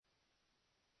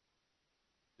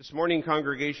This morning,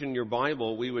 congregation, in your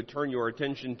Bible, we would turn your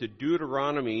attention to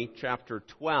Deuteronomy chapter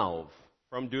 12.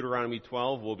 From Deuteronomy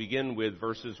 12, we'll begin with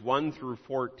verses 1 through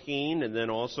 14, and then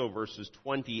also verses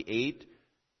 28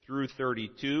 through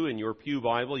 32. In your pew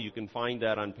Bible, you can find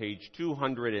that on page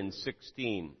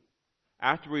 216.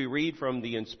 After we read from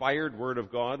the inspired Word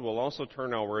of God, we'll also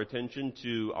turn our attention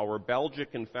to our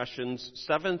Belgic Confession's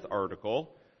 7th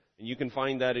article, and you can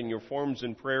find that in your Forms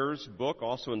and Prayers book,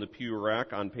 also in the pew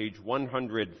rack on page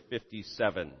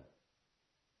 157.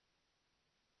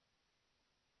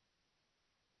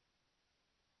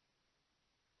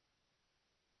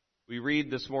 We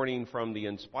read this morning from the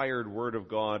inspired Word of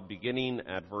God, beginning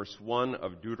at verse 1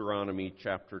 of Deuteronomy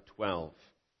chapter 12.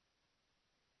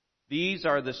 These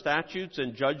are the statutes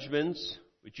and judgments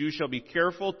which you shall be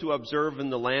careful to observe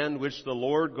in the land which the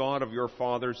Lord God of your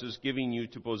fathers is giving you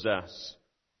to possess,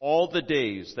 all the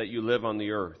days that you live on the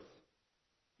earth.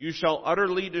 You shall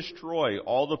utterly destroy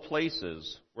all the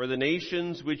places where the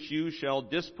nations which you shall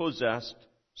dispossess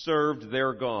served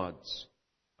their gods,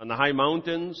 on the high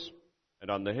mountains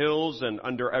and on the hills and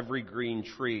under every green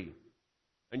tree.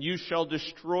 And you shall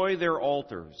destroy their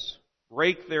altars,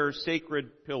 break their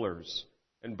sacred pillars,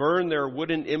 and burn their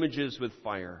wooden images with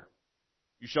fire.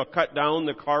 You shall cut down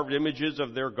the carved images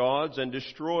of their gods and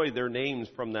destroy their names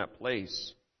from that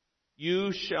place.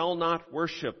 You shall not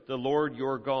worship the Lord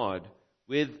your God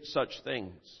with such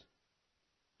things.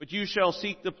 But you shall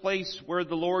seek the place where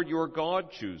the Lord your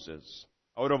God chooses,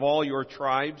 out of all your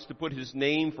tribes, to put his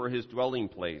name for his dwelling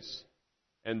place.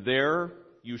 And there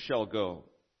you shall go.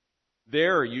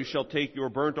 There you shall take your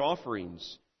burnt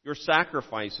offerings, your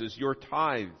sacrifices, your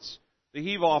tithes, the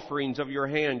heave offerings of your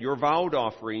hand, your vowed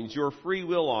offerings, your free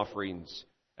will offerings,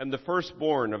 and the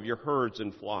firstborn of your herds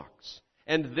and flocks.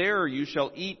 And there you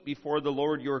shall eat before the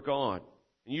Lord your God,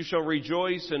 and you shall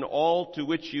rejoice in all to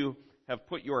which you have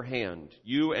put your hand,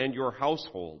 you and your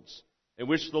households, in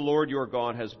which the Lord your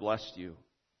God has blessed you.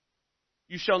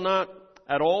 You shall not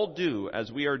at all do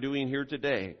as we are doing here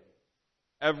today,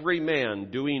 every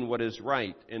man doing what is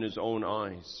right in his own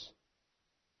eyes.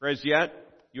 For as yet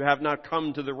you have not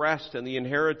come to the rest and the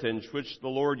inheritance which the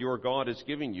Lord your God is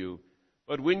giving you,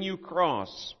 but when you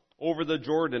cross over the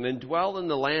Jordan and dwell in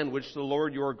the land which the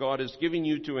Lord your God is giving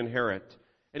you to inherit,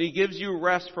 and he gives you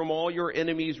rest from all your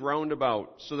enemies round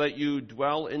about, so that you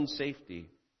dwell in safety.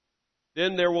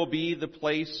 Then there will be the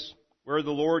place where the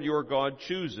Lord your God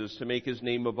chooses to make his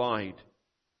name abide.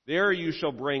 There you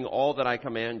shall bring all that I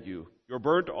command you, your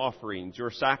burnt offerings,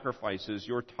 your sacrifices,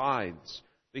 your tithes,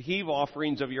 the heave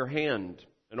offerings of your hand,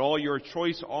 and all your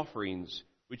choice offerings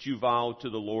which you vow to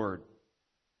the Lord.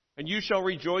 And you shall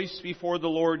rejoice before the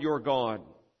Lord your God,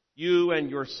 you and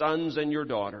your sons and your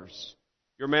daughters,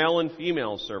 your male and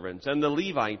female servants, and the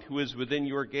Levite who is within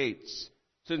your gates,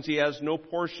 since he has no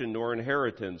portion nor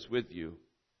inheritance with you.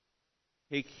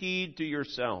 Take heed to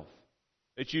yourself,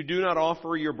 that you do not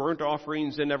offer your burnt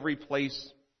offerings in every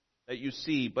place that you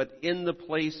see, but in the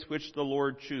place which the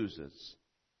Lord chooses.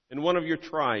 In one of your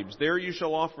tribes, there you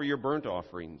shall offer your burnt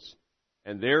offerings,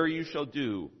 and there you shall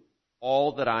do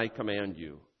all that I command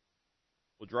you.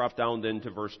 We'll drop down then to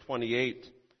verse 28,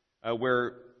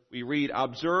 where we read,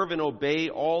 Observe and obey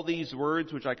all these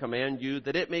words which I command you,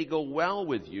 that it may go well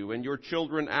with you and your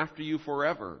children after you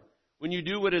forever, when you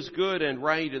do what is good and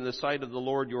right in the sight of the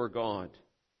Lord your God.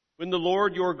 When the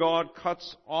Lord your God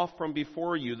cuts off from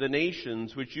before you the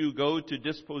nations which you go to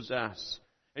dispossess,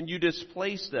 and you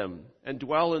displace them and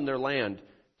dwell in their land,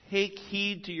 take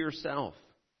heed to yourself,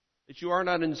 that you are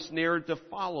not ensnared to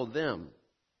follow them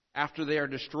after they are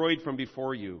destroyed from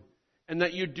before you, and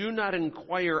that you do not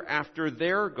inquire after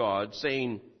their gods,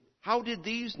 saying, How did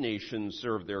these nations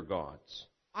serve their gods?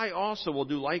 I also will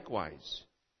do likewise.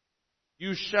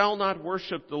 You shall not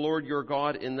worship the Lord your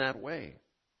God in that way.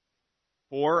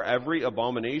 For every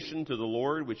abomination to the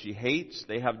Lord which he hates,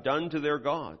 they have done to their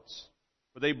gods.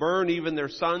 For they burn even their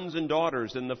sons and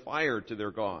daughters in the fire to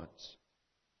their gods.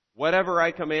 Whatever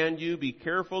I command you, be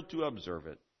careful to observe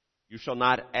it. You shall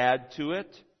not add to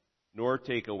it, nor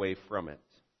take away from it.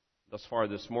 Thus far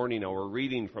this morning, our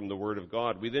reading from the Word of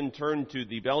God. We then turn to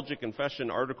the Belgic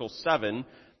Confession, Article 7,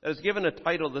 that is given a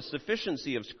title, The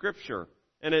Sufficiency of Scripture.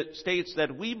 And it states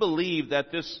that we believe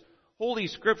that this Holy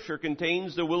Scripture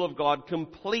contains the will of God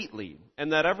completely,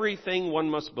 and that everything one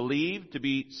must believe to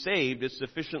be saved is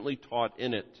sufficiently taught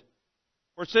in it.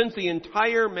 For since the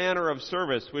entire manner of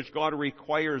service which God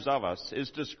requires of us is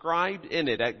described in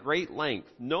it at great length,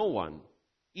 no one,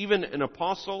 even an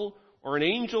apostle or an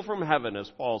angel from heaven,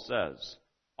 as Paul says,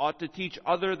 ought to teach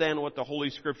other than what the Holy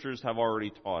Scriptures have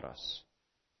already taught us.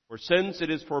 For since it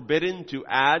is forbidden to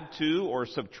add to or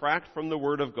subtract from the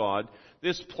Word of God,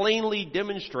 this plainly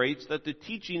demonstrates that the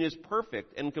teaching is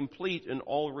perfect and complete in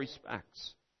all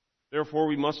respects. Therefore,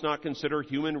 we must not consider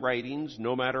human writings,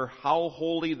 no matter how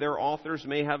holy their authors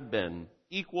may have been,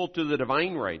 equal to the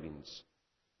divine writings.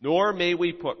 Nor may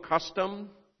we put custom,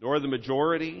 nor the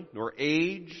majority, nor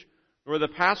age, nor the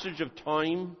passage of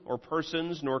time or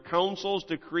persons, nor councils,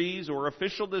 decrees, or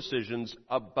official decisions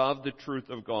above the truth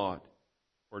of God.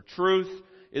 For truth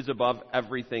is above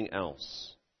everything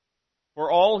else. For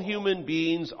all human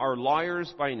beings are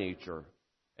liars by nature,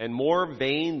 and more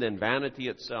vain than vanity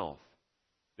itself.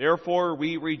 Therefore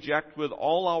we reject with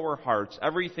all our hearts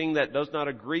everything that does not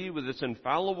agree with this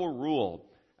infallible rule,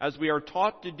 as we are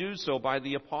taught to do so by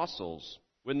the apostles,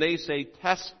 when they say,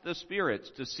 test the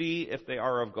spirits to see if they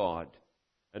are of God.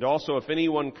 And also, if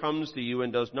anyone comes to you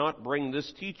and does not bring this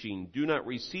teaching, do not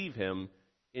receive him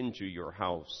into your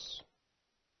house.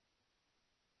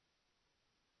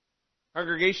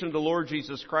 Congregation of the Lord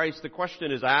Jesus Christ, the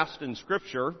question is asked in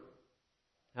Scripture,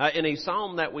 in a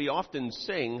psalm that we often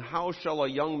sing, how shall a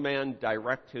young man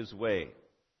direct his way?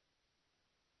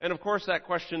 And of course that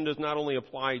question does not only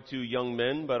apply to young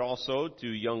men, but also to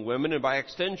young women, and by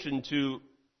extension to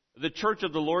the Church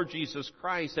of the Lord Jesus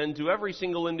Christ, and to every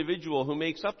single individual who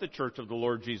makes up the Church of the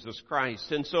Lord Jesus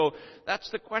Christ. And so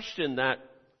that's the question that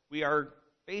we are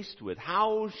faced with.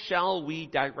 How shall we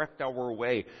direct our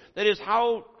way? That is,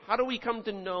 how do we come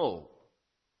to know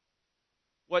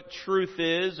what truth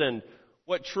is, and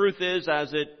what truth is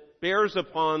as it bears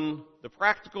upon the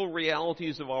practical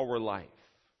realities of our life?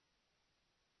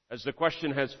 As the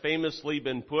question has famously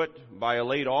been put by a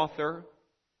late author,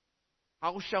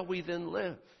 how shall we then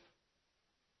live?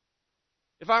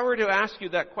 If I were to ask you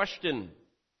that question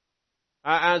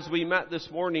as we met this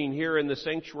morning here in the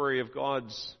sanctuary of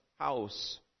God's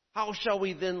house, how shall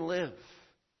we then live?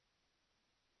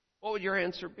 What would your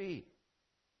answer be?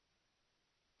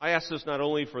 I ask this not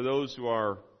only for those who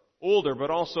are older,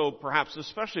 but also perhaps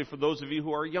especially for those of you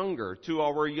who are younger, to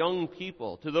our young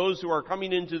people, to those who are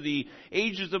coming into the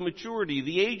ages of maturity,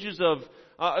 the ages of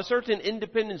a certain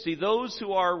independency, those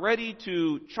who are ready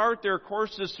to chart their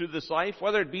courses through this life,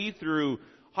 whether it be through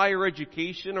higher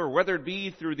education or whether it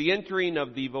be through the entering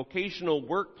of the vocational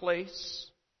workplace.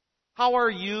 How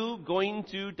are you going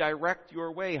to direct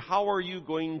your way? How are you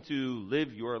going to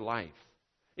live your life?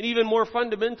 And even more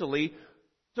fundamentally,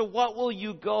 to what will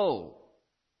you go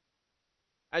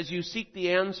as you seek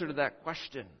the answer to that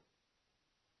question?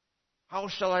 How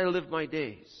shall I live my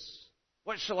days?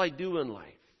 What shall I do in life?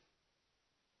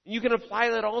 And you can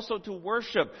apply that also to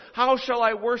worship. How shall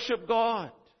I worship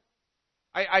God?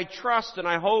 I trust and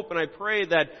I hope and I pray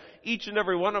that each and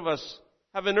every one of us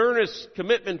have an earnest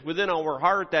commitment within our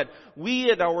heart that we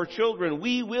and our children,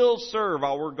 we will serve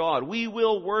our God. We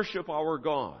will worship our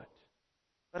God.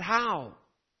 But how?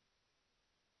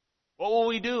 What will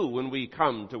we do when we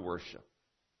come to worship?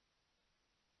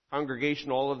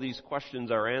 Congregation, all of these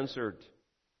questions are answered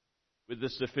with the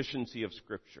sufficiency of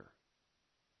Scripture.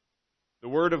 The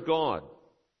Word of God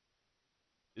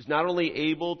is not only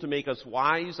able to make us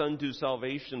wise unto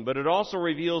salvation, but it also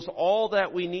reveals all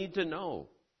that we need to know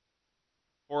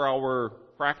for our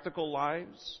practical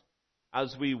lives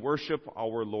as we worship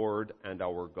our Lord and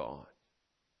our God.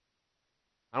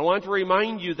 I want to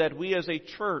remind you that we as a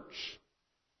church,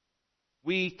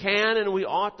 we can and we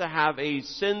ought to have a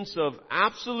sense of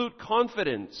absolute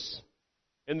confidence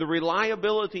in the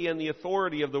reliability and the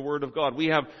authority of the Word of God. We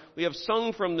have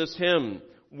sung from this hymn,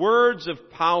 words of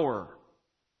power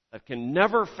that can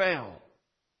never fail.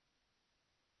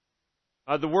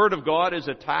 The Word of God is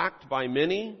attacked by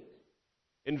many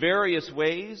in various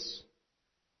ways.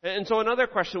 And so another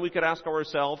question we could ask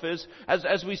ourselves is,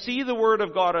 as we see the Word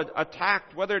of God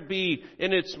attacked, whether it be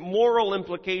in its moral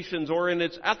implications or in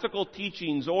its ethical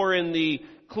teachings or in the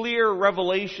clear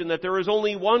revelation that there is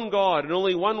only one God and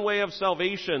only one way of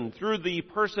salvation through the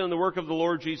person and the work of the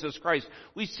Lord Jesus Christ,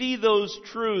 we see those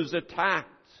truths attacked,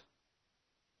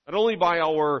 not only by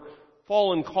our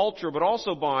fallen culture, but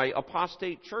also by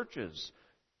apostate churches.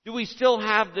 Do we still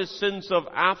have this sense of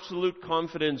absolute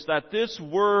confidence that this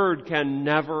Word can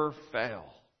never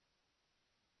fail?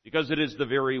 Because it is the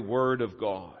very Word of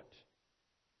God.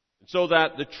 And so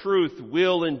that the truth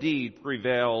will indeed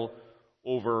prevail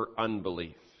over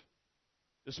unbelief.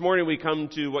 This morning we come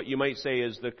to what you might say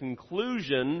is the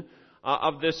conclusion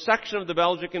of this section of the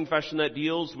Belgic Confession that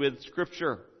deals with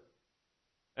Scripture.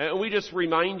 And we just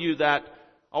remind you that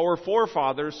our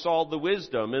forefathers saw the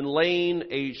wisdom in laying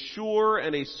a sure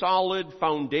and a solid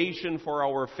foundation for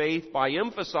our faith by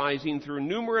emphasizing through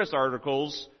numerous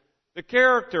articles the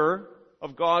character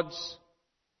of God's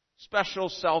special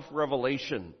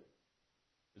self-revelation.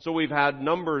 So we've had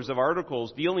numbers of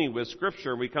articles dealing with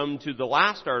Scripture. We come to the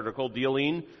last article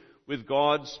dealing with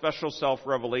God's special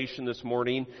self-revelation this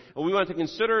morning. And we want to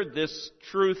consider this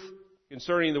truth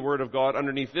concerning the Word of God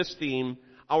underneath this theme,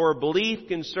 our belief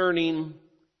concerning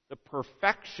the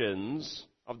perfections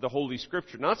of the Holy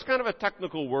Scripture. Now, that's kind of a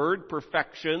technical word,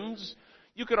 perfections.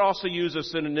 You could also use a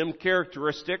synonym,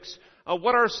 characteristics.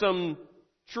 What are some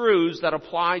truths that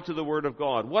apply to the Word of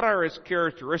God? What are its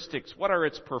characteristics? What are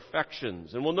its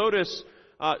perfections? And we'll notice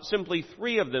simply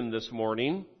three of them this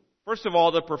morning. First of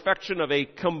all, the perfection of a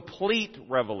complete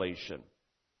revelation.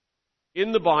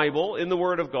 In the Bible, in the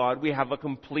Word of God, we have a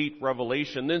complete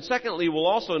revelation. Then secondly, we'll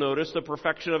also notice the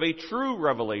perfection of a true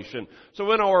revelation.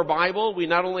 So in our Bible, we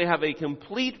not only have a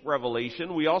complete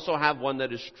revelation, we also have one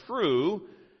that is true.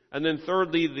 And then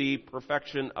thirdly, the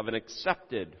perfection of an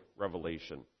accepted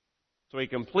revelation. So a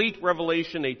complete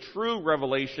revelation, a true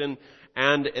revelation,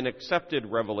 and an accepted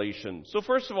revelation. So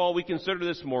first of all, we consider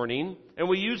this morning, and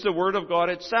we use the Word of God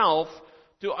itself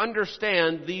to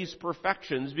understand these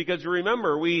perfections, because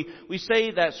remember, we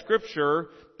say that Scripture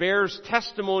bears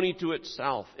testimony to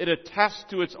itself. It attests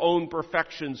to its own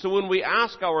perfection. So when we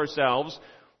ask ourselves,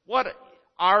 what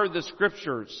are the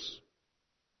Scriptures?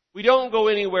 We don't go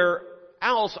anywhere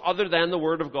else other than the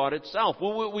Word of God itself.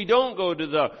 We don't go to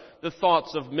the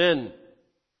thoughts of men.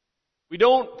 We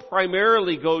don't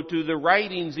primarily go to the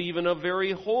writings even of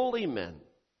very holy men.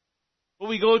 But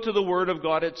we go to the Word of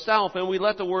God itself, and we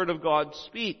let the Word of God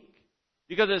speak,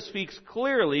 because it speaks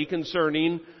clearly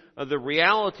concerning the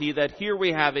reality that here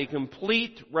we have a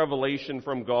complete revelation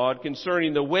from God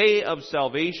concerning the way of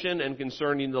salvation and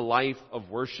concerning the life of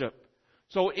worship.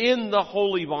 So in the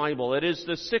Holy Bible, it is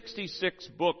the 66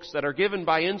 books that are given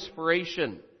by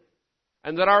inspiration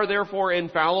and that are therefore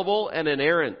infallible and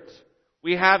inerrant.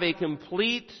 We have a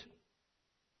complete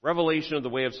revelation of the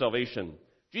way of salvation.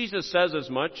 Jesus says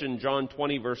as much in John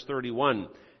 20 verse 31.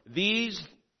 These,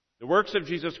 the works of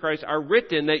Jesus Christ, are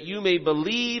written that you may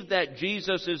believe that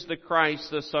Jesus is the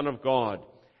Christ, the Son of God,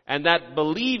 and that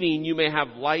believing you may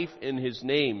have life in His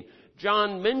name.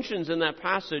 John mentions in that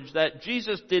passage that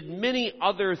Jesus did many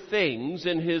other things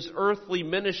in His earthly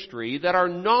ministry that are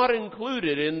not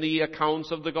included in the accounts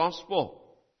of the Gospel.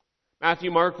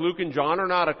 Matthew, Mark, Luke, and John are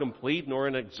not a complete nor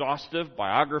an exhaustive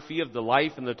biography of the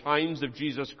life and the times of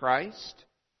Jesus Christ.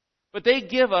 But they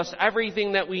give us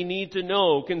everything that we need to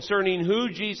know concerning who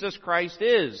Jesus Christ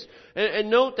is.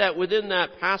 And note that within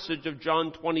that passage of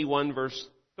John 21 verse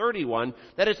 31,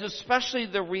 that it's especially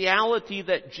the reality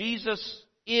that Jesus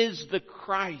is the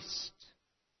Christ.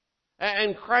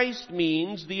 And Christ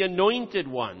means the anointed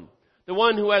one. The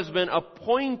one who has been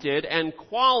appointed and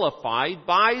qualified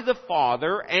by the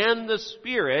Father and the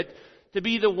Spirit to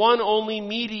be the one only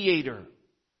mediator.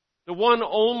 The one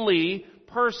only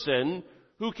person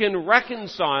who can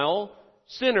reconcile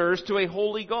sinners to a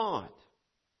holy God.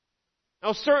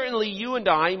 Now certainly you and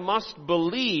I must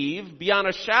believe beyond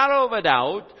a shadow of a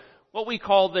doubt what we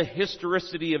call the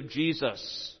historicity of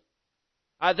Jesus.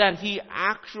 That He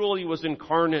actually was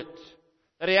incarnate.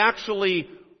 That He actually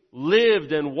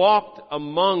lived and walked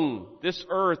among this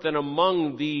earth and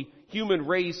among the human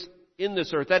race in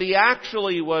this earth. That He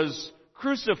actually was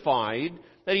crucified.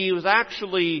 That He was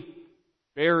actually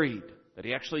buried. That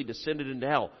He actually descended into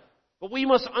hell. But we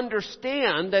must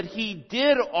understand that He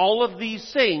did all of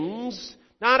these things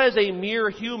not as a mere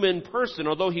human person,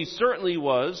 although He certainly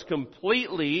was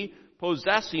completely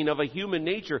possessing of a human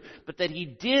nature, but that He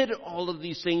did all of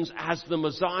these things as the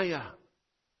Messiah,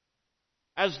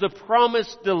 as the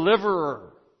promised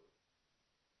deliverer,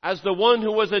 as the one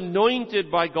who was anointed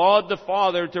by God the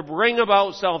Father to bring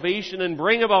about salvation and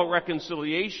bring about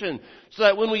reconciliation. So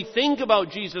that when we think about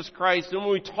Jesus Christ and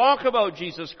when we talk about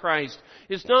Jesus Christ,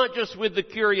 it's not just with the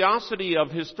curiosity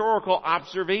of historical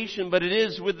observation, but it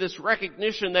is with this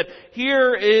recognition that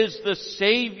here is the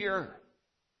Savior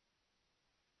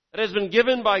that has been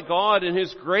given by God in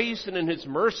His grace and in His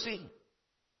mercy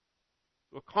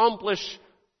to accomplish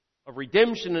of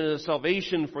redemption and a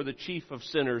salvation for the chief of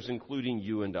sinners, including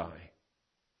you and I.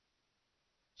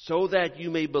 So that you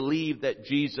may believe that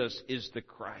Jesus is the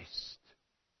Christ,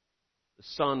 the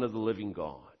Son of the living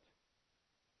God.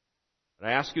 And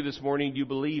I ask you this morning, do you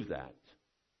believe that?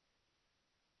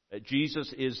 That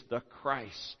Jesus is the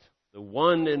Christ, the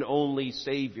one and only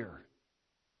Savior.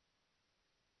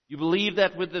 You believe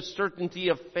that with the certainty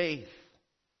of faith.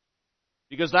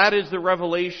 Because that is the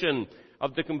revelation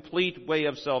of the complete way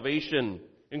of salvation,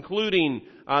 including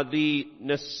the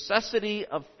necessity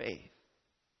of faith.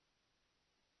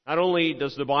 Not only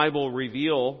does the Bible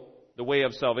reveal the way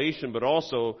of salvation, but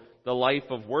also the life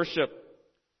of worship.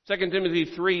 2 Timothy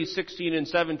 3:16 and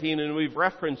 17, and we've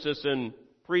referenced this in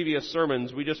previous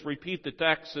sermons. We just repeat the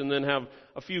text and then have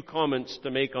a few comments to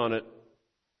make on it.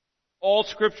 All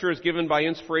Scripture is given by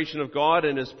inspiration of God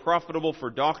and is profitable for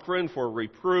doctrine, for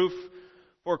reproof,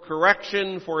 for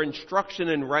correction, for instruction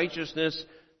in righteousness,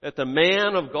 that the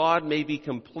man of God may be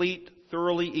complete,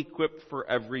 thoroughly equipped for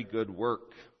every good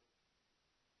work.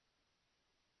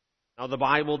 Now, the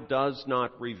Bible does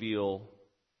not reveal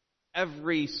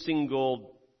every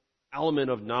single element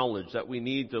of knowledge that we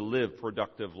need to live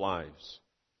productive lives.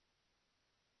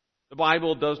 The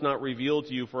Bible does not reveal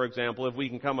to you, for example, if we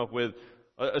can come up with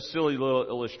a silly little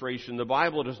illustration, the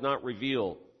Bible does not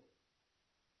reveal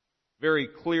very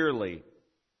clearly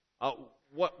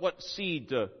what seed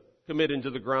to commit into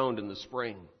the ground in the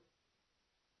spring.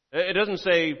 It doesn't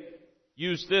say,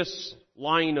 use this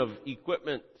line of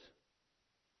equipment.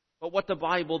 But what the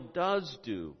Bible does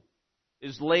do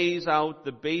is lays out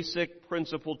the basic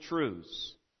principal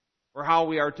truths for how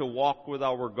we are to walk with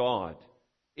our God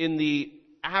in the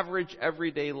average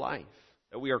everyday life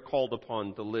that we are called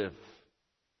upon to live.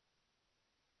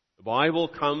 The Bible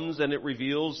comes and it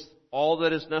reveals all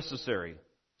that is necessary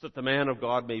so that the man of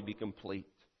God may be complete,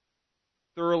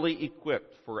 thoroughly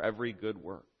equipped for every good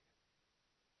work.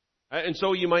 And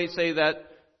so you might say that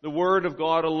the Word of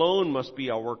God alone must be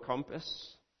our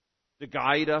compass to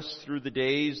guide us through the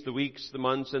days, the weeks, the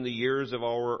months, and the years of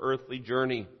our earthly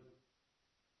journey.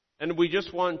 And we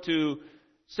just want to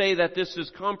say that this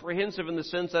is comprehensive in the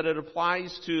sense that it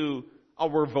applies to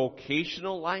our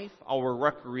vocational life, our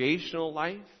recreational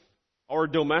life, our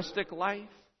domestic life.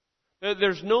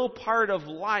 There's no part of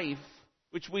life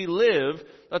which we live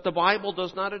that the Bible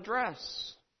does not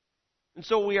address. And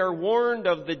so we are warned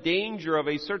of the danger of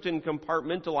a certain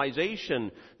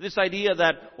compartmentalization. This idea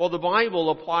that, well, the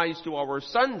Bible applies to our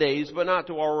Sundays, but not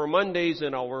to our Mondays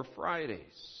and our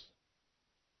Fridays.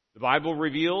 The Bible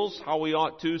reveals how we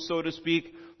ought to, so to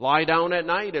speak, lie down at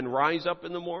night and rise up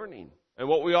in the morning, and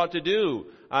what we ought to do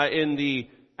in the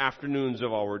afternoons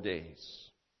of our days.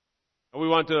 And we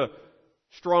want to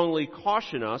strongly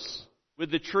caution us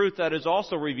with the truth that is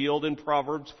also revealed in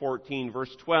Proverbs 14,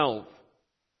 verse 12.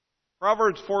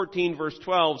 Proverbs 14, verse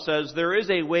 12 says, "There is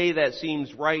a way that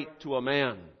seems right to a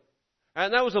man."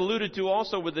 And that was alluded to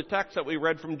also with the text that we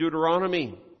read from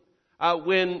Deuteronomy.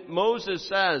 When Moses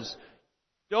says,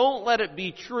 "Don't let it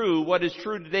be true what is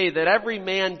true today, that every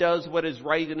man does what is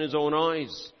right in his own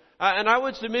eyes." And I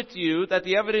would submit to you that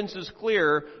the evidence is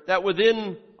clear that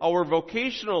within our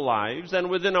vocational lives and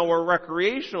within our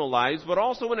recreational lives, but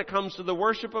also when it comes to the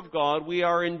worship of God, we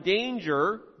are in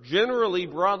danger, generally,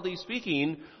 broadly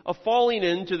speaking, of falling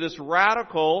into this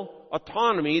radical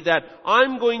autonomy that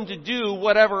I'm going to do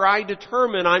whatever I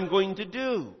determine I'm going to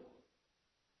do.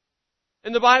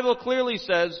 And the Bible clearly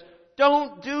says,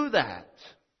 don't do that.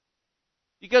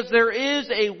 Because there is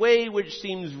a way which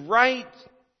seems right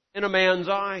in a man's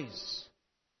eyes.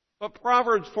 But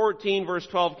Proverbs 14 verse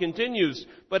 12 continues,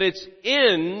 "But its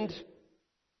end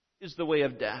is the way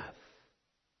of death."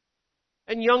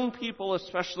 And young people,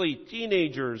 especially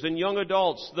teenagers and young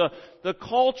adults, the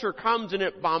culture comes and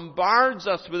it bombards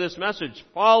us with this message.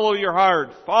 Follow your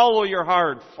heart, follow your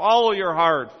heart, follow your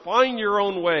heart, find your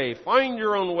own way, find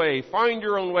your own way, find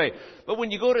your own way. But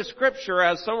when you go to Scripture,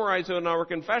 as summarized in our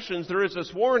confessions, there is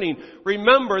this warning.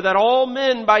 Remember that all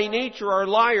men by nature are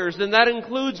liars, and that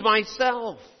includes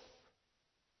myself.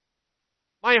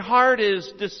 My heart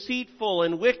is deceitful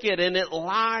and wicked, and it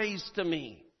lies to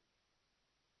me.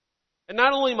 And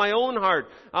not only my own heart,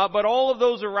 but all of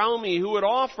those around me who would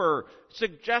offer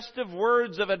suggestive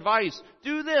words of advice.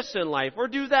 Do this in life, or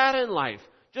do that in life.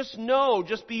 Just know,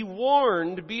 just be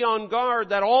warned, be on guard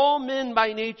that all men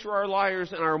by nature are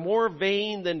liars and are more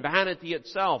vain than vanity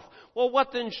itself. Well,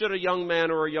 what then should a young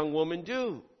man or a young woman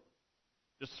do?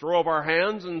 Just throw up our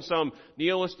hands in some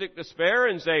nihilistic despair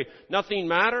and say, nothing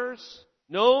matters?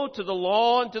 No, to the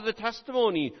law and to the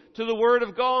testimony, to the Word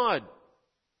of God.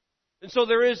 And so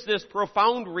there is this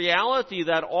profound reality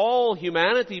that all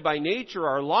humanity by nature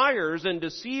are liars and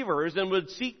deceivers and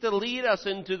would seek to lead us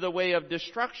into the way of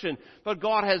destruction. But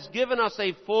God has given us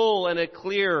a full and a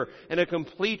clear and a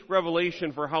complete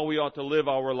revelation for how we ought to live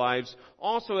our lives.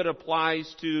 Also, it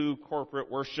applies to corporate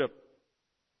worship.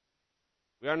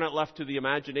 We are not left to the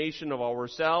imagination of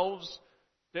ourselves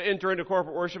to enter into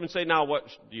corporate worship and say, now what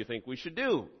do you think we should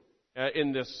do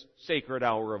in this sacred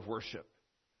hour of worship?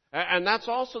 And that's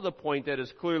also the point that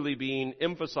is clearly being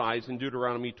emphasized in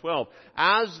Deuteronomy 12.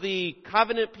 As the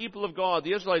covenant people of God,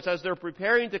 the Israelites, as they're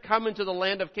preparing to come into the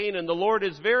land of Canaan, the Lord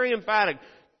is very emphatic.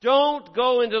 Don't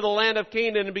go into the land of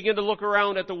Canaan and begin to look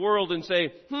around at the world and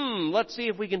say, let's see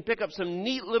if we can pick up some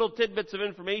neat little tidbits of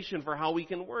information for how we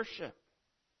can worship.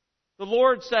 The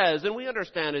Lord says, and we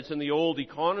understand it's in the old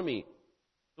economy,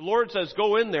 the Lord says,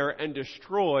 go in there and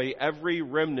destroy every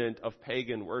remnant of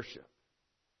pagan worship.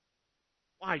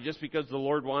 Why? Just because the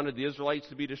Lord wanted the Israelites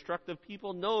to be destructive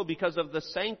people? No, because of the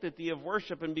sanctity of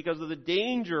worship and because of the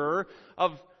danger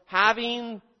of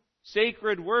having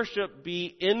sacred worship be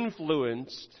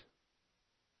influenced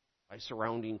by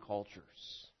surrounding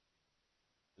cultures.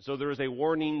 So there is a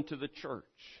warning to the church.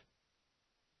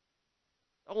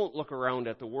 Don't look around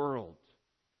at the world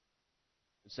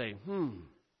and say,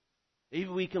 maybe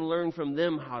we can learn from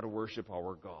them how to worship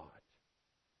our God.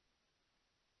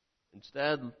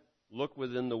 Instead, look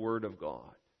within the Word of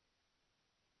God.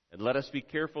 And let us be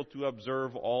careful to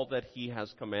observe all that He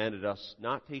has commanded us,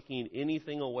 not taking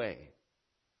anything away,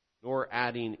 nor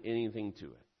adding anything to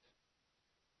it.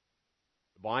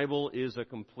 The Bible is a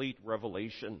complete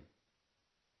revelation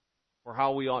for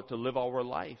how we ought to live our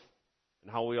life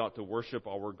and how we ought to worship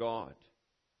our God.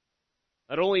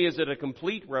 Not only is it a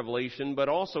complete revelation, but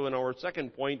also in our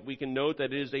second point, we can note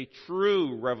that it is a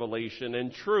true revelation.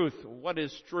 And truth, what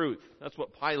is truth? That's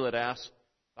what Pilate asked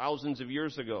thousands of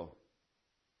years ago.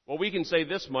 Well, we can say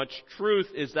this much. Truth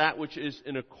is that which is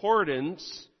in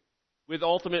accordance with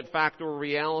ultimate fact or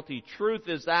reality. Truth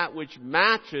is that which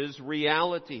matches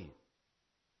reality.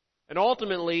 And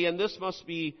ultimately, and this must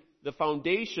be the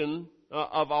foundation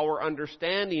of our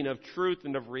understanding of truth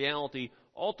and of reality,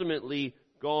 ultimately,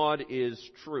 God is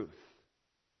truth.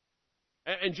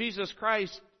 And Jesus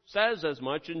Christ says as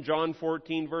much in John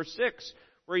 14, verse 6,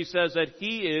 where He says that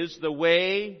He is the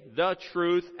way, the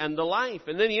truth, and the life.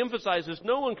 And then He emphasizes,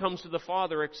 no one comes to the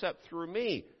Father except through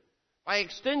me. By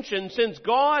extension, since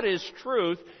God is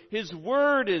truth, His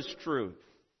Word is truth.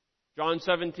 John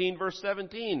 17, verse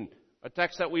 17, a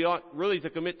text that we ought really to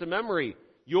commit to memory.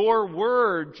 Your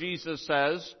Word, Jesus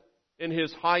says, in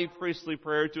His high priestly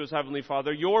prayer to His Heavenly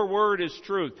Father, your Word is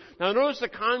truth. Now notice the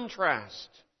contrast.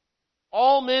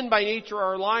 All men by nature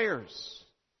are liars.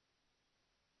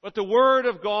 But the Word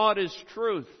of God is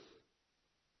truth.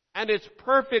 And it's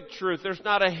perfect truth. There's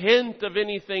not a hint of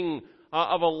anything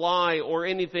of a lie or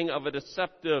anything of a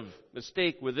deceptive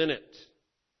mistake within it.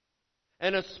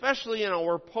 And especially in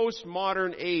our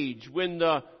postmodern age, when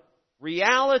the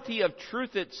reality of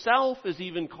truth itself is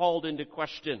even called into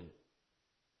question,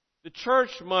 the church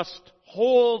must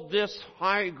hold this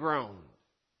high ground.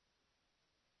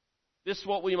 This is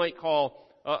what we might call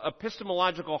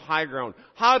epistemological high ground.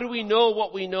 How do we know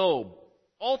what we know?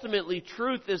 Ultimately,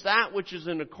 truth is that which is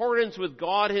in accordance with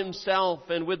God Himself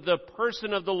and with the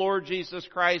person of the Lord Jesus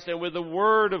Christ and with the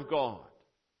Word of God.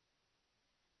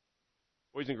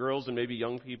 Boys and girls and maybe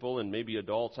young people and maybe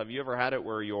adults, have you ever had it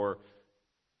where you're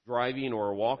driving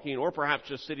or walking or perhaps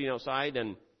just sitting outside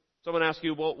and someone asks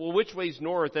you, well, which way's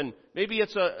north? And maybe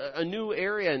it's a new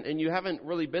area and you haven't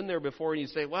really been there before and you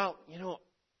say, well,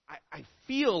 I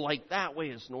feel like that way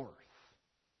is north.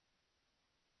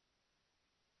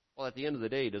 Well, at the end of the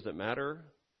day, does it matter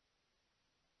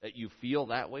that you feel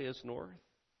that way is north?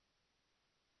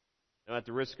 Now, at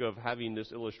the risk of having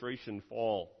this illustration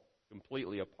fall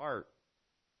completely apart,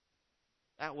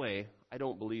 that way I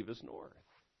don't believe is north.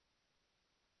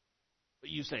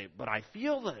 But you say, but I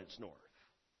feel that it's north.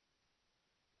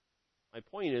 My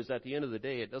point is, at the end of the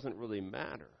day, it doesn't really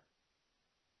matter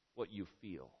what you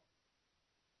feel.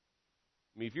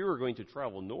 I mean, if you were going to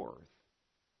travel north,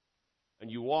 and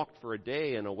you walked for a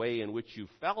day in a way in which you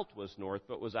felt was north,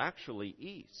 but was actually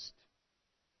east,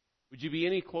 would you be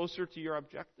any closer to your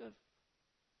objective?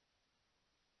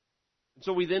 And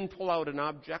so we then pull out an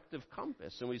objective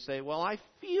compass, and we say, well, I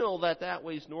feel that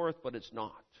way's north, but it's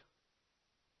not.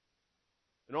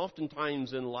 And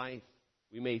oftentimes in life,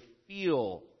 we may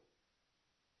feel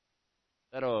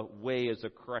that a way is a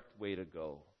correct way to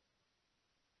go.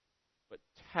 But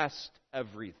test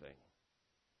everything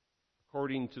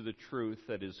according to the truth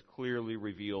that is clearly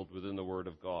revealed within the Word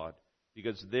of God,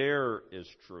 because there is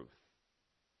truth.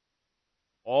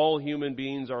 All human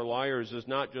beings are liars is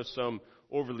not just some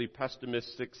overly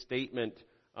pessimistic statement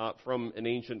from an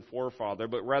ancient forefather,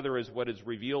 but rather is what is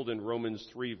revealed in Romans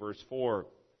 3, verse 4.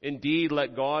 Indeed,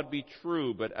 let God be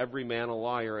true, but every man a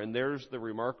liar. And there's the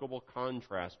remarkable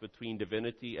contrast between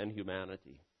divinity and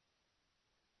humanity.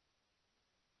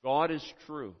 God is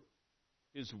true.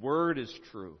 His Word is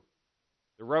true.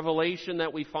 The revelation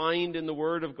that we find in the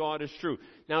Word of God is true.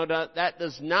 Now, that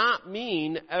does not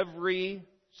mean every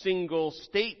single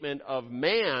statement of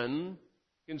man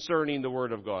concerning the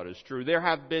Word of God is true. There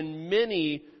have been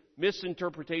many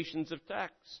misinterpretations of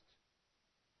text.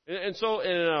 And so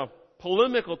in a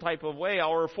polemical type of way,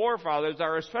 our forefathers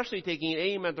are especially taking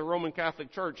aim at the Roman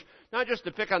Catholic Church, not just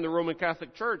to pick on the Roman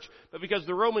Catholic Church, but because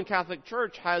the Roman Catholic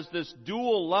Church has this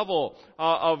dual level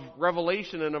of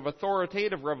revelation and of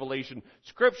authoritative revelation,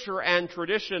 Scripture and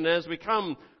tradition. As we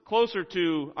come closer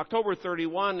to October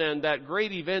 31 and that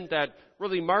great event that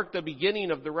really marked the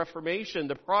beginning of the Reformation,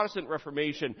 the Protestant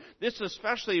Reformation, this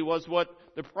especially was what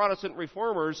the Protestant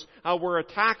Reformers were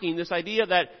attacking, this idea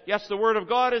that, yes, the Word of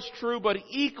God is true, but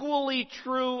equally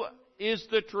true is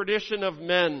the tradition of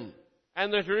men,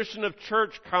 and the tradition of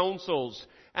church councils,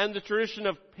 and the tradition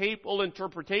of papal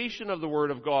interpretation of the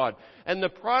Word of God. And the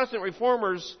Protestant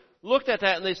Reformers looked at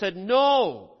that and they said,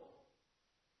 no,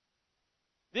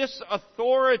 this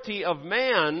authority of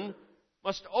man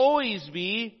must always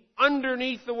be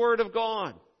underneath the Word of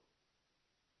God.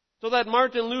 So that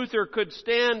Martin Luther could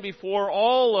stand before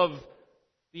all of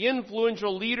the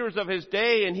influential leaders of his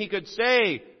day and he could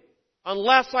say,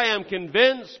 unless I am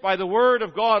convinced by the Word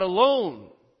of God alone,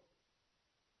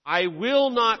 I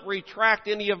will not retract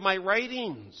any of my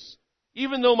writings,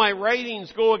 even though my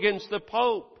writings go against the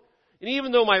Pope, and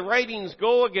even though my writings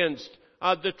go against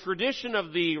the tradition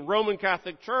of the Roman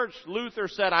Catholic Church. Luther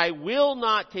said, I will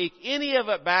not take any of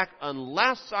it back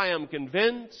unless I am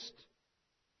convinced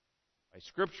by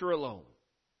Scripture alone.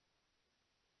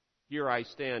 Here I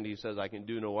stand, he says, I can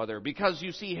do no other. Because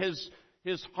you see,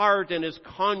 his heart and his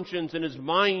conscience and his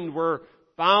mind were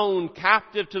bound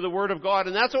captive to the Word of God.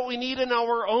 And that's what we need in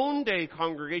our own day,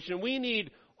 congregation. We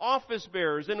need office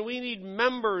bearers, and we need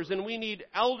members, and we need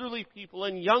elderly people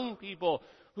and young people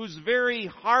whose very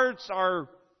hearts are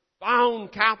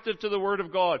bound captive to the Word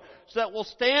of God, so that we'll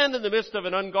stand in the midst of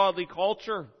an ungodly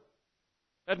culture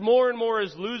that more and more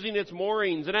is losing its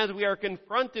moorings. And as we are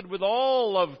confronted with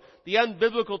all of the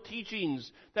unbiblical teachings,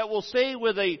 that will say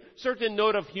with a certain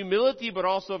note of humility but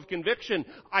also of conviction,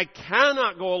 I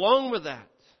cannot go along with that.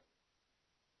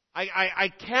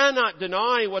 I cannot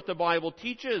deny what the Bible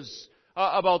teaches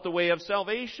about the way of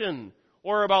salvation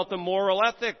or about the moral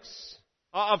ethics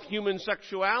of human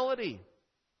sexuality.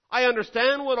 I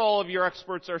understand what all of your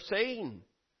experts are saying.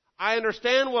 I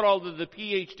understand what all of the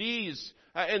PhDs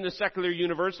in the secular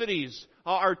universities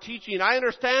are teaching. I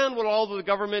understand what all of the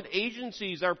government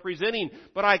agencies are presenting,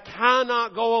 but I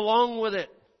cannot go along with it.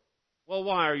 Well,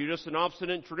 why? Are you just an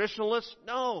obstinate traditionalist?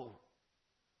 No.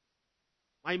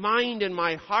 My mind and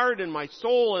my heart and my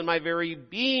soul and my very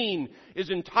being is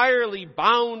entirely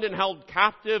bound and held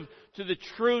captive to the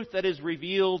truth that is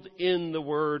revealed in the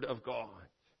Word of God.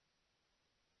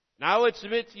 Now I would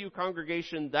submit to you,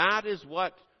 congregation, that is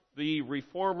what the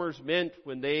Reformers meant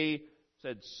when they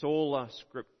said sola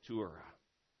scriptura.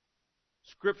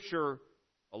 Scripture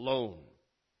alone.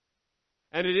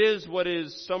 And it is what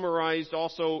is summarized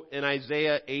also in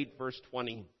Isaiah 8 verse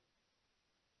 20.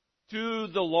 To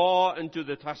the law and to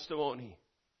the testimony.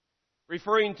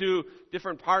 Referring to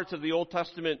different parts of the Old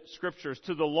Testament scriptures.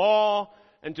 To the law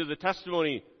and to the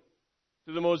testimony.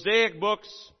 To the Mosaic books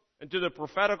and to the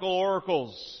prophetical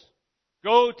oracles.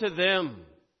 Go to them.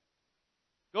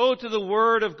 Go to the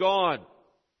Word of God.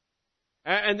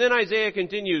 And then Isaiah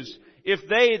continues, if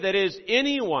they, that is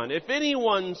anyone, if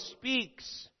anyone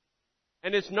speaks,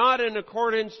 and it's not in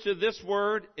accordance to this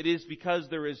Word, it is because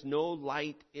there is no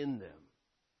light in them.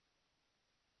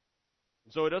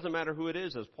 So it doesn't matter who it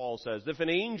is, as Paul says. If an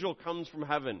angel comes from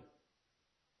heaven,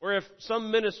 or if some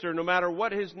minister, no matter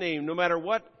what his name, no matter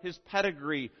what his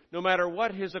pedigree, no matter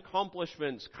what his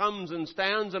accomplishments, comes and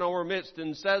stands in our midst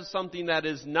and says something that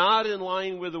is not in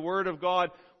line with the Word of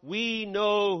God, we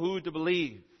know who to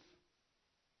believe.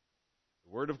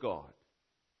 The Word of God.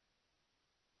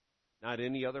 Not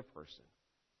any other person.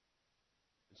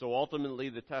 And so ultimately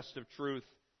the test of truth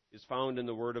is found in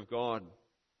the Word of God.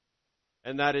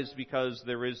 And that is because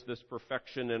there is this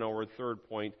perfection in our third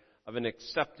point of an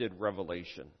accepted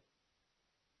revelation.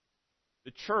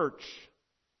 The church,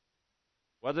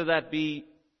 whether that be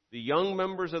the young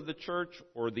members of the church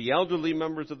or the elderly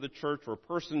members of the church or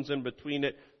persons in between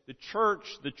it, the church,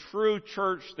 the true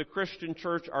church, the Christian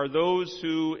church, are those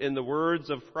who, in the words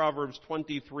of Proverbs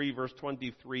 23 verse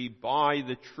 23, buy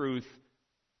the truth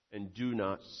and do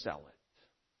not sell it.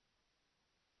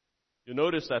 You'll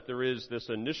notice that there is this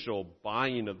initial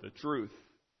buying of the truth,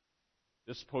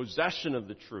 this possession of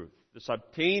the truth, this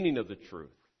obtaining of the truth,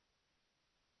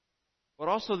 but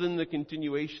also then the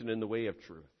continuation in the way of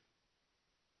truth.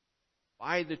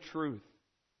 Buy the truth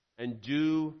and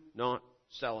do not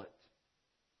sell it.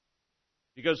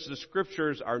 Because the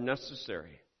Scriptures are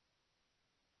necessary.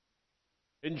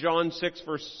 In John 6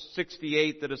 verse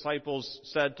 68, the disciples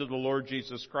said to the Lord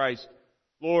Jesus Christ,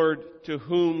 Lord, to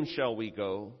whom shall we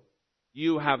go?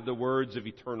 You have the words of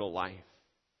eternal life.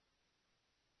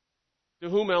 To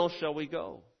whom else shall we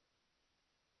go?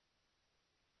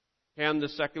 Can the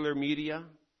secular media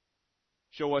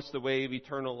show us the way of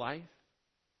eternal life?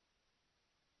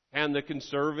 Can the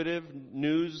conservative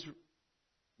news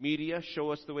media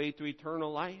show us the way to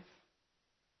eternal life?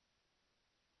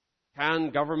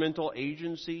 Can governmental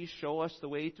agencies show us the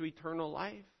way to eternal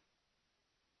life?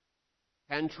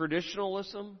 Can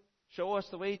traditionalism show us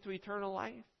the way to eternal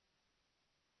life?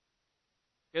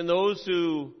 Can those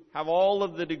who have all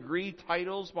of the degree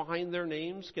titles behind their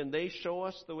names, can they show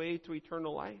us the way to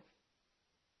eternal life?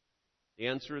 The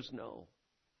answer is no.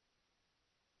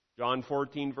 John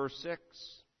 14, verse 6,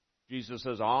 Jesus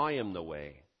says, I am the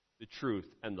way, the truth,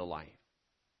 and the life.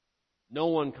 No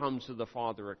one comes to the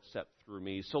Father except through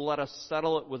me. So let us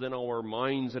settle it within our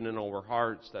minds and in our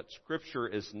hearts that Scripture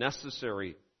is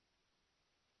necessary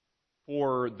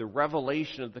for the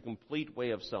revelation of the complete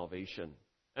way of salvation.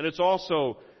 And it's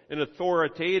also an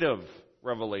authoritative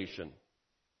revelation.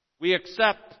 We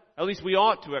accept, at least we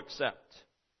ought to accept.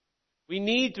 We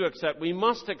need to accept, we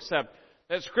must accept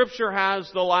that Scripture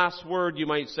has the last word, you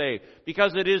might say,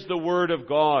 because it is the Word of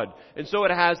God. And so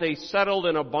it has a settled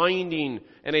and a binding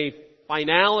and a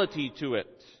finality to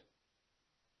it.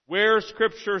 Where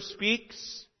Scripture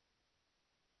speaks,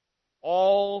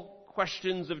 all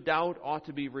questions of doubt ought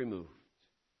to be removed.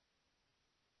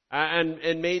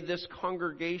 And may this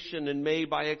congregation, and may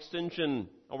by extension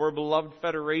our beloved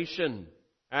federation,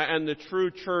 and the true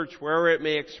church, wherever it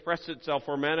may express itself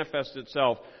or manifest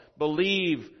itself,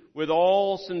 believe with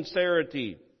all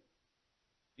sincerity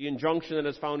the injunction that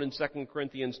is found in 2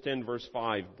 Corinthians 10, verse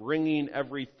 5, bringing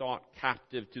every thought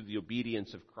captive to the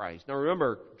obedience of Christ. Now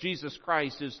remember, Jesus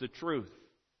Christ is the truth.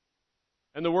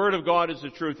 And the Word of God is the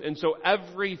truth. And so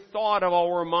every thought of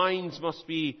our minds must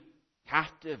be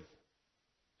captive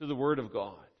to the Word of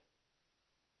God.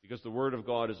 Because the Word of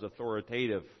God is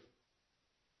authoritative.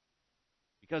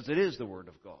 Because it is the Word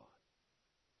of God.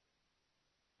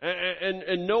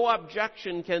 And no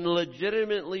objection can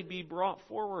legitimately be brought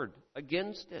forward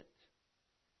against it.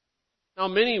 Now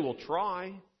many will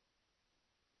try.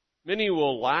 Many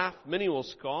will laugh. Many will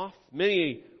scoff.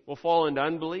 Many will fall into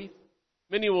unbelief.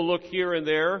 Many will look here and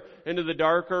there into the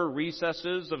darker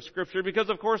recesses of Scripture, because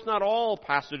of course not all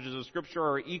passages of Scripture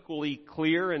are equally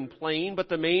clear and plain, but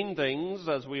the main things,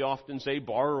 as we often say,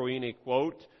 borrowing a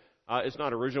quote, it's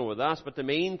not original with us, but the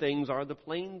main things are the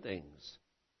plain things.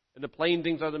 And the plain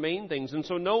things are the main things. And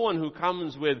so no one who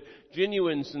comes with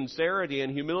genuine sincerity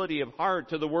and humility of heart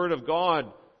to the Word of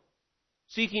God,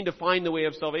 seeking to find the way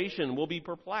of salvation, will be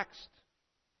perplexed.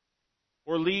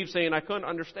 Or leave saying, I couldn't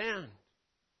understand.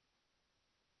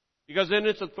 Because in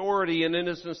its authority and in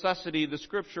its necessity, the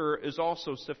Scripture is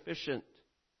also sufficient.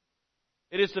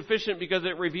 It is sufficient because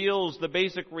it reveals the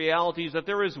basic realities that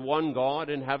there is one God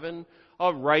in heaven,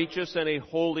 a righteous and a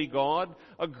holy God,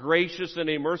 a gracious and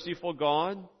a merciful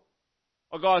God,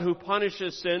 a God who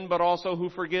punishes sin but also who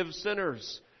forgives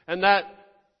sinners. And that,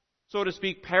 so to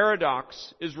speak,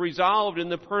 paradox is resolved in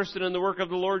the person and the work of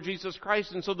the Lord Jesus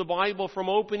Christ. And so the Bible from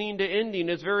opening to ending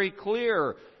is very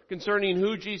clear concerning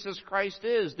who Jesus Christ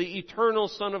is, the eternal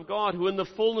Son of God, who in the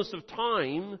fullness of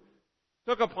time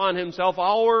took upon himself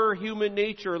our human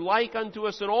nature, like unto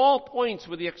us in all points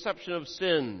with the exception of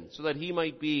sin, so that he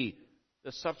might be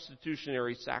the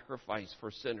substitutionary sacrifice for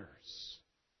sinners.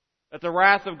 That the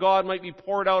wrath of God might be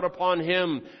poured out upon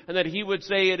him, and that he would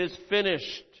say it is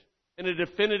finished in a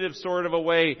definitive sort of a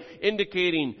way,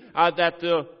 indicating that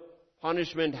the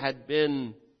punishment had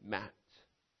been met.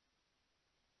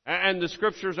 And the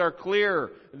Scriptures are clear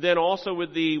then also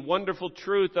with the wonderful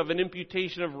truth of an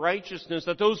imputation of righteousness,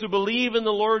 that those who believe in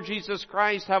the Lord Jesus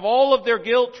Christ have all of their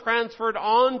guilt transferred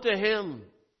on to him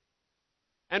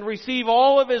and receive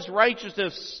all of his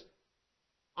righteousness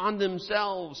on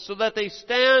themselves, so that they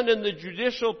stand in the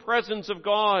judicial presence of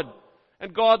God,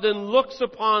 and God then looks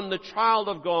upon the child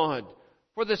of God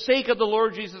for the sake of the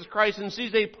Lord Jesus Christ and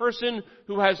sees a person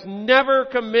who has never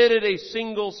committed a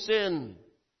single sin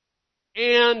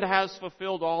and has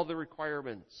fulfilled all the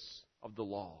requirements of the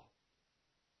law.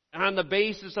 And on the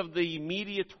basis of the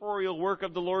mediatorial work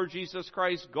of the Lord Jesus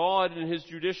Christ, God in his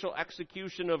judicial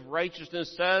execution of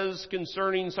righteousness says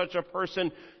concerning such a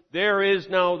person, there is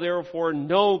now therefore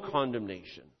no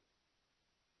condemnation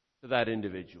to that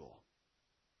individual.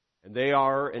 And they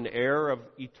are an heir of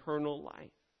eternal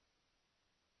life.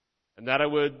 And that, I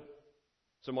would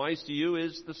surmise to you,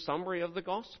 is the summary of the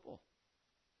gospel.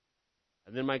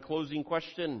 And then my closing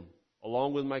question,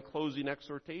 along with my closing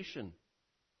exhortation,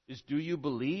 is, do you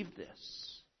believe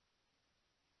this?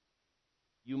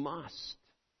 You must.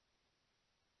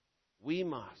 We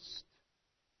must.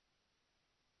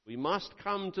 We must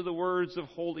come to the words of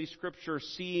Holy Scripture,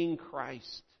 seeing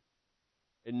Christ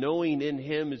and knowing in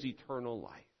Him is eternal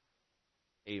life.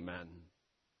 Amen.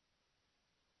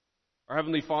 Our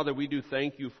Heavenly Father, we do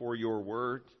thank you for your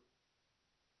word.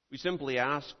 We simply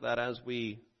ask that as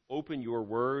we open your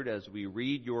word, as we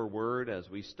read your word, as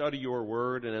we study your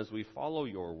word, and as we follow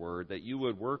your word, that you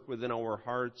would work within our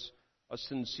hearts a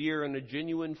sincere and a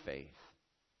genuine faith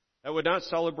that would not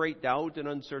celebrate doubt and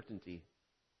uncertainty,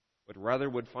 but rather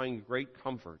would find great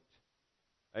comfort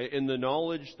in the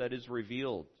knowledge that is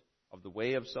revealed of the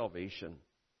way of salvation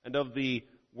and of the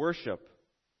worship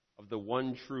of the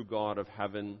one true God of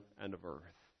heaven and of earth.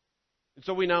 And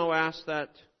so we now ask that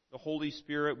the Holy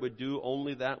Spirit would do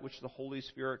only that which the Holy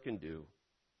Spirit can do.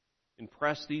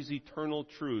 Impress these eternal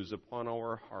truths upon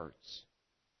our hearts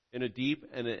in a deep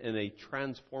and in a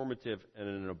transformative and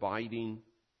an abiding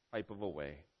type of a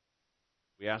way.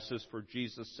 We ask this for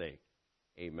Jesus' sake.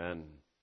 Amen.